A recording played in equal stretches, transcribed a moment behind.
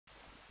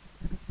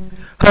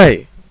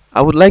Hi,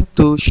 I would like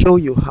to show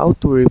you how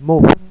to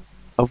remove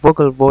a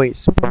vocal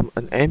voice from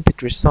an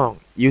MP3 song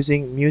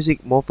using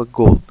Music Morpher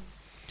Gold.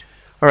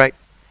 Alright,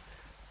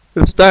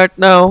 we'll start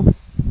now.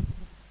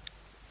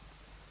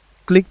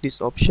 Click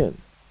this option.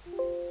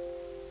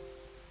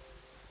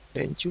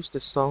 Then choose the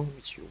song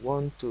which you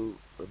want to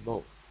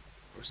remove.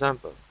 For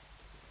example,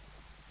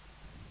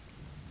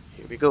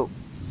 here we go.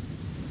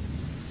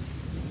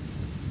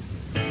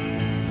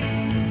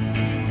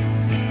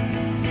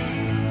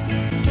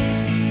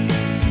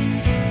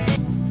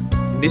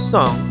 In this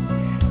song,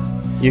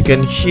 you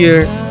can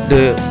hear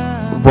the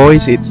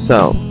voice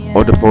itself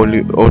or the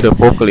volume or the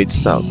vocal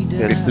itself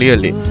very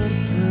clearly.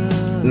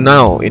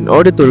 Now, in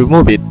order to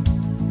remove it,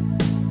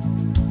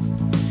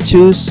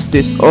 choose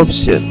this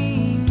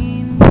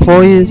option,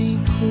 Voice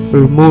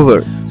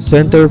Remover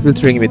Center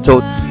Filtering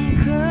Method.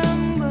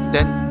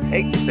 Then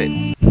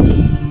activate.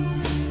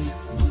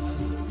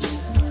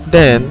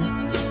 Then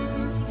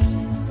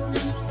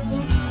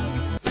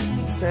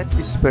set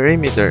this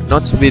parameter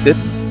not width,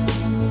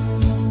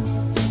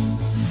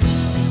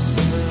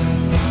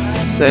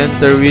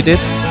 center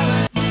width,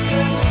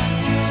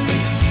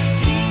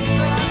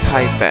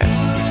 high pass.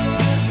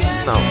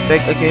 Now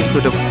back again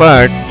to the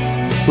part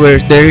where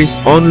there is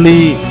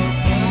only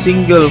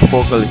single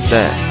vocal is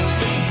there.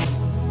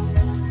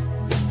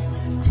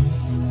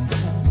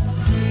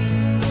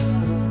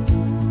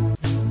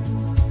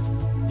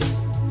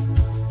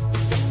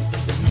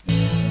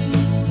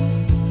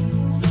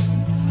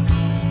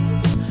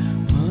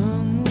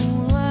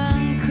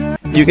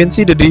 You can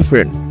see the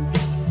difference.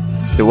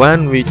 The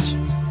one which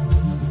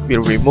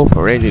will remove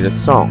already the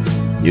song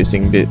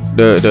using the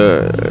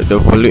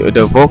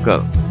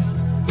vocal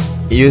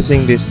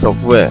using this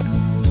software.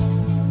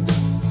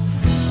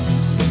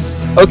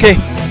 Okay,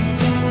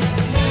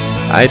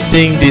 I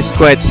think this is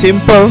quite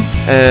simple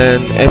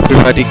and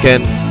everybody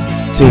can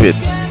do it.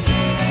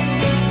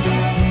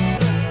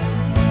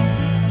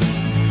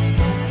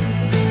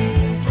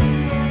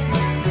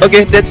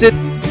 Okay, that's it.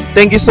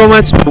 Thank you so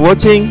much for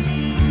watching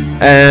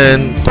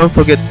and don't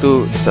forget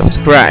to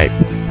subscribe.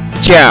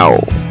 Ciao.